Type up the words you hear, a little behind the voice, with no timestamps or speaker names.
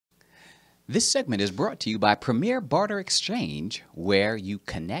This segment is brought to you by Premier Barter Exchange, where you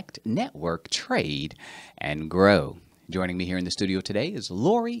connect, network, trade, and grow. Joining me here in the studio today is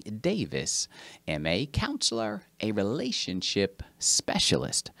Lori Davis, MA counselor, a relationship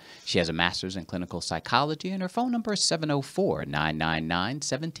specialist. She has a master's in clinical psychology, and her phone number is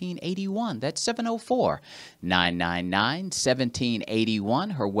 704-999-1781. That's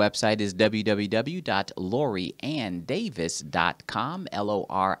 704-999-1781. Her website is www.lorianndavis.com,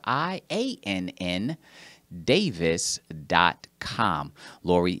 Loriann Davis.com.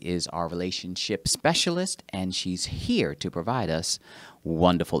 Lori is our relationship specialist, and she's here to provide us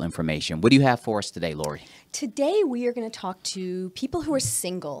wonderful information. What do you have for us today, Lori? Today we are going to talk to people who are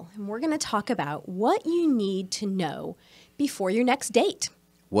single, and we're going to talk about what you need to know before your next date.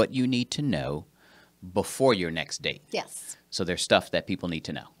 What you need to know before your next date. Yes. So there's stuff that people need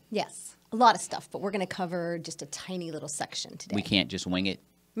to know. Yes. A lot of stuff, but we're going to cover just a tiny little section today. We can't just wing it?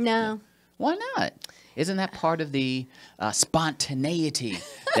 No. Why not? Isn't that part of the spontaneity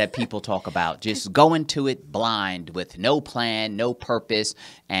that people talk about? Just go into it blind with no plan, no purpose,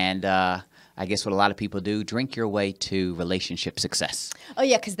 and I guess what a lot of people do, drink your way to relationship success. Oh,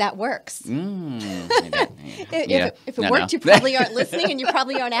 yeah, because that works. If If it worked, you probably aren't listening, and you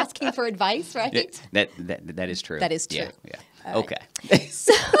probably aren't asking for advice, right? That is true. That is true. Yeah. All Okay. Right.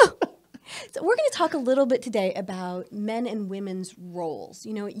 So we're going to talk a little bit today about men and women's roles.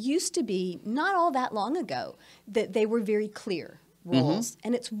 You know, it used to be not all that long ago that they were very clear roles.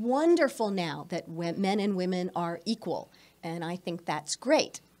 And it's wonderful now that men and women are equal. And I think that's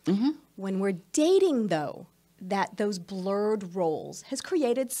great. When we're dating, though, that those blurred roles has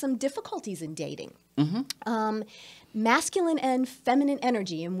created some difficulties in dating. Masculine and feminine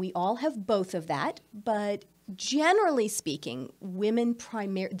energy, and we all have both of that, but generally speaking, women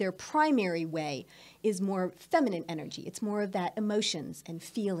their primary way is more feminine energy. It's more of that emotions and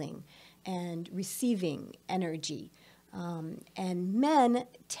feeling and receiving energy. And men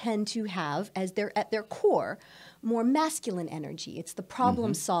tend to have, as they're at their core, more masculine energy. It's the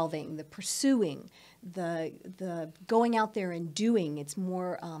problem solving, the pursuing, the going out there and doing. It's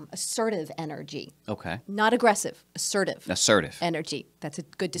more assertive energy. Okay. Not aggressive, assertive. Assertive. Energy. That's a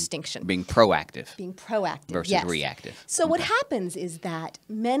good distinction. Being proactive. Being proactive, versus yes. reactive. So what happens is that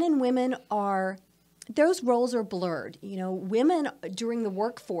men and women those roles are blurred. You know, women during the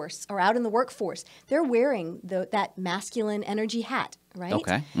workforce or out in the workforce, they're wearing that masculine energy hat, right?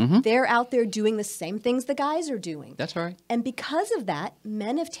 Okay. They're out there doing the same things the guys are doing. That's right. And because of that,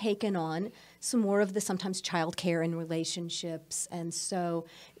 men have taken on some more of the sometimes childcare in relationships. And so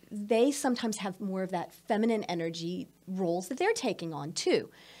they sometimes have more of that feminine energy roles that they're taking on too.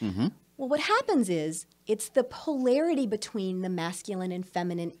 Well, what happens is it's the polarity between the masculine and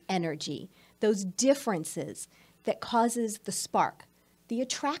feminine energy, those differences that causes the spark, the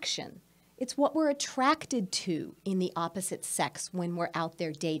attraction. It's what we're attracted to in the opposite sex when we're out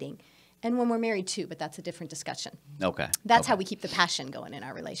there dating. And when we're married too, but that's a different discussion. Okay. That's how we keep the passion going in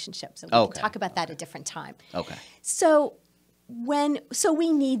our relationship. So we can talk about that at a different time. Okay. So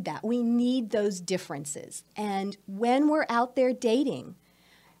we need that. We need those differences. And when we're out there dating,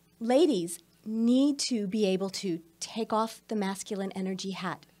 ladies need to be able to take off the masculine energy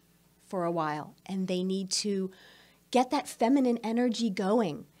hat for a while, and they need to get that feminine energy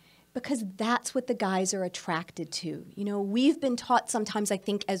going because that's what the guys are attracted to. You know, we've been taught sometimes, I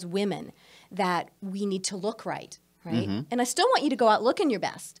think, as women that we need to look right? And I still want you to go out looking your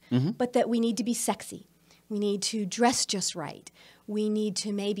best, but that we need to be sexy. We need to dress just right. We need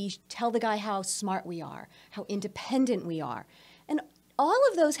to maybe tell the guy how smart we are, how independent we are. And all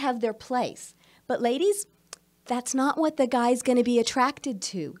of those have their place. But ladies, that's not what the guy's going to be attracted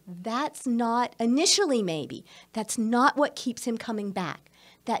to. That's not, initially maybe, that's not what keeps him coming back.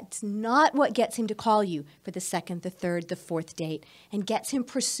 That's not what gets him to call you for the second, the third, the fourth date and gets him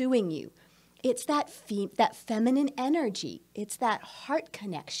pursuing you. It's that feminine energy. It's that heart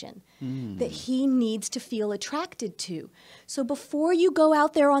connection that he needs to feel attracted to. So before you go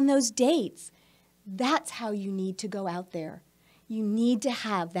out there on those dates, that's how you need to go out there. You need to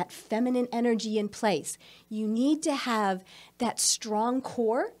have that feminine energy in place. You need to have that strong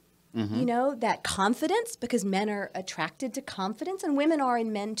core, you know, that confidence, because men are attracted to confidence and women are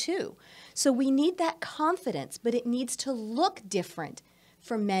in men too. So we need that confidence, but it needs to look different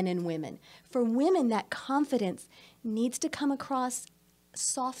for men and women. For women, that confidence needs to come across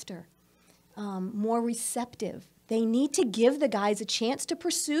softer, more receptive. They need to give the guys a chance to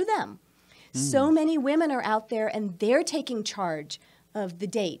pursue them. So many women are out there and they're taking charge of the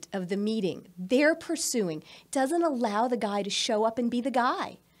date, of the meeting. They're pursuing. It doesn't allow the guy to show up and be the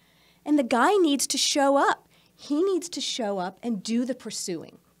guy. And the guy needs to show up. He needs to show up and do the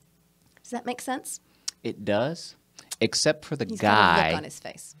pursuing. Does that make sense? It does, except for the He's got a look guy on his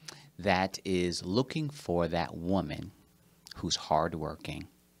face. that is looking for that woman who's hardworking,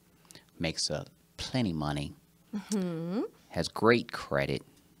 makes plenty money, has great credit,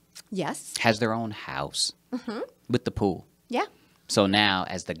 Yes. has their own house with the pool. Yeah. So now,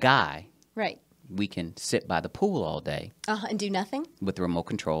 as the guy, Right. we can sit by the pool all day And do nothing? with the remote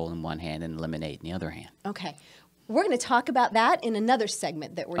control in one hand and lemonade in the other hand. Okay. We're going to talk about that in another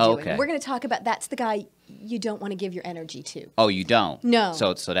segment that we're doing. Okay. We're going to talk about that's the guy you don't want to give your energy to. Oh, you don't? No.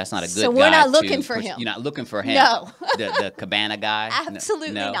 So that's not a good So guy. we're not looking for him. You're not looking for him? No. The cabana guy?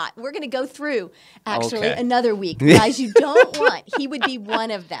 Absolutely No. not. We're going to go through, actually, Okay. another week. Guys you don't want. He would be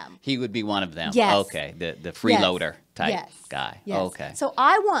one of them. He would be one of them. Yes. Okay. The freeloader type Yes. guy. Yes. Okay. So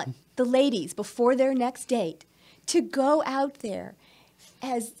I want the ladies before their next date to go out there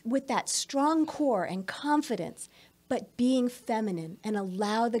with that strong core and confidence, but being feminine, and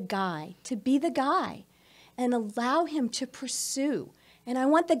allow the guy to be the guy and allow him to pursue. And I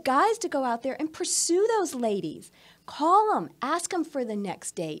want the guys to go out there and pursue those ladies. Call them, ask them for the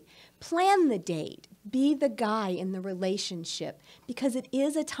next date, plan the date, be the guy in the relationship, because it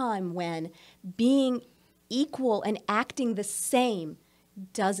is a time when being equal and acting the same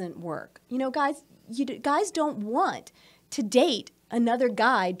doesn't work. You know, guys, guys don't want to date another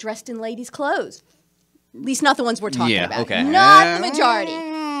guy dressed in ladies' clothes. At least not the ones we're talking about. Okay. Not the majority.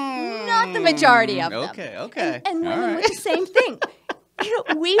 Not the majority of them. Okay. And women All with the same thing. You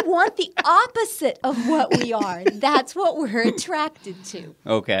know, we want the opposite of what we are. That's what we're attracted to.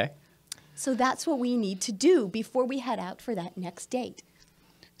 Okay. So that's what we need to do before we head out for that next date.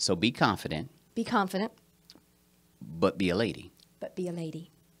 So be confident, Be confident, but be a lady but be a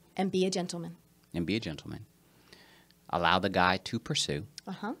lady. And be a gentleman. and be a gentleman. Allow the guy to pursue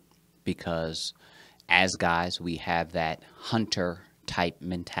Uh-huh. because as guys, we have that hunter type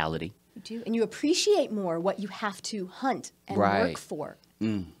mentality. You do. And you appreciate more what you have to hunt and Right. work for.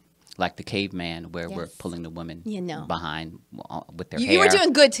 Like the caveman where we're Yes. pulling the woman You know. behind with their You hair. were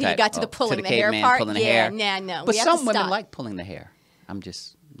doing good till you type- got to the to pulling the hair caveman part. Pulling the Yeah, hair. nah, no, But we have to some women stop. like pulling the hair. I'm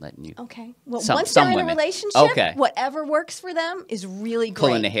just letting you. Okay. Well, Some once they're in a women. relationship, Okay. whatever works for them is really great.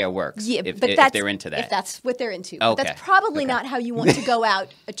 Pulling the hair works. Yeah, if, but if they're into that. If that's what they're into. But Okay. that's probably Okay. not how you want to go out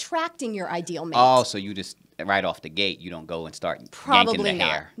attracting your ideal mate. Oh, so you just right off the gate, you don't go and start Probably yanking the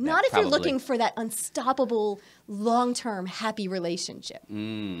not. hair. Not if you're Probably. looking for that unstoppable, long-term, happy relationship.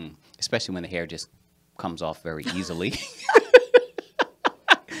 Especially when the hair just comes off very easily.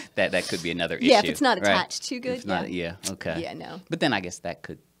 that could be another issue. Yeah, if it's not right? attached too good, If not, yeah, okay. Yeah, no. But then I guess that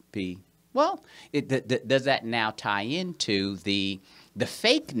could be, well, does that now tie into the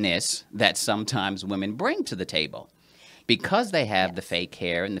fakeness that sometimes women bring to the table? Because they have the fake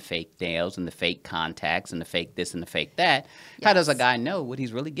hair and the fake nails and the fake contacts and the fake this and the fake that, how does a guy know what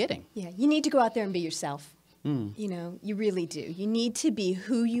he's really getting? Yeah, you need to go out there and be yourself. You know, you really do. You need to be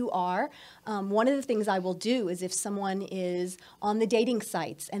who you are. One of the things I will do is if someone is on the dating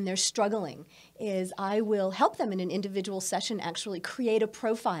sites and they're struggling, is I will help them in an individual session actually create a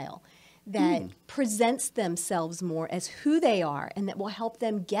profile that presents themselves more as who they are and that will help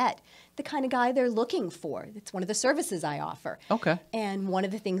them get the kind of guy they're looking for. It's one of the services I offer. Okay. And one of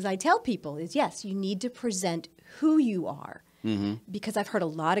the things I tell people is, yes, you need to present who you are. Because I've heard a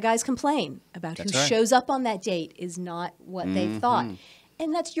lot of guys complain about That's who right. shows up on that date is not what they thought.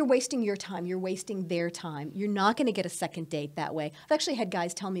 And that's, you're wasting your time. You're wasting their time. You're not going to get a second date that way. I've actually had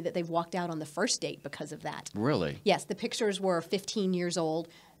guys tell me that they've walked out on the first date because of that. Really? Yes, the pictures were 15 years old,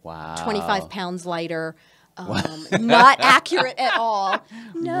 Wow. 25 pounds lighter, not accurate at all.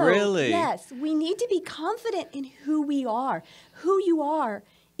 No. Really? Yes. We need to be confident in who we are. Who you are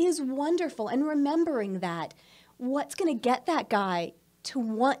is wonderful. And remembering that, what's going to get that guy to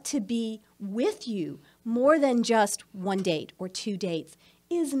want to be with you more than just one date or two dates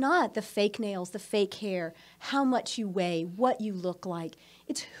is not the fake nails, the fake hair, how much you weigh, what you look like.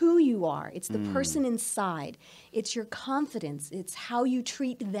 It's who you are. It's the person inside. It's your confidence. It's how you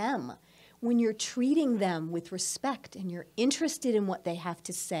treat them. When you're treating them with respect and you're interested in what they have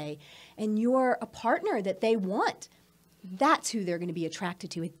to say and you're a partner that they want, that's who they're going to be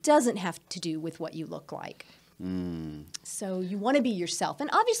attracted to. It doesn't have to do with what you look like. So you want to be yourself. And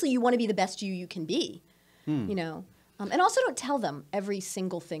obviously you want to be the best you can be, you know. And also don't tell them every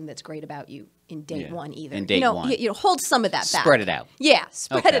single thing that's great about you in date one either. In date one. You know, hold some of that back. Spread it out. Yeah,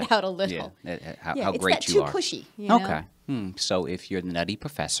 spread Okay. it out a little. Yeah. How it's great that you too are. pushy. You know? Okay. So if you're the nutty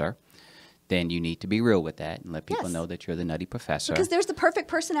professor, then you need to be real with that and let people Yes. know that you're the nutty professor. Because there's the perfect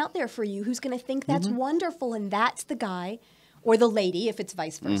person out there for you who's going to think that's wonderful, and that's the guy or the lady, if it's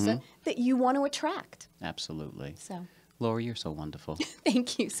vice versa, that you want to attract. Absolutely. So Lori, you're so wonderful.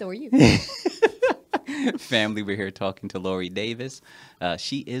 Thank you. So are you. Family, we're here talking to Lori Davis.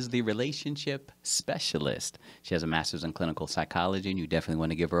 She is the relationship specialist. She has a master's in clinical psychology, and you definitely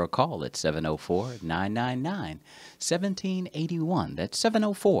want to give her a call at 704-999-1781. That's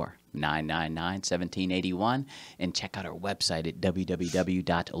 704-999-1781. And check out her website at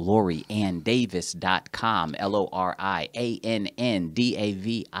www.lorianndavis.com,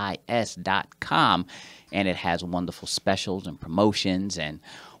 LORIANNDAVIS.com. And it has wonderful specials and promotions and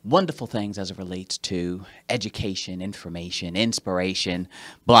wonderful things as it relates to education, information, inspiration,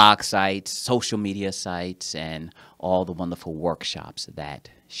 blog sites, social media sites, and all the wonderful workshops that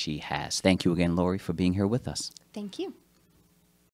she has. Thank you again, Lori, for being here with us. Thank you.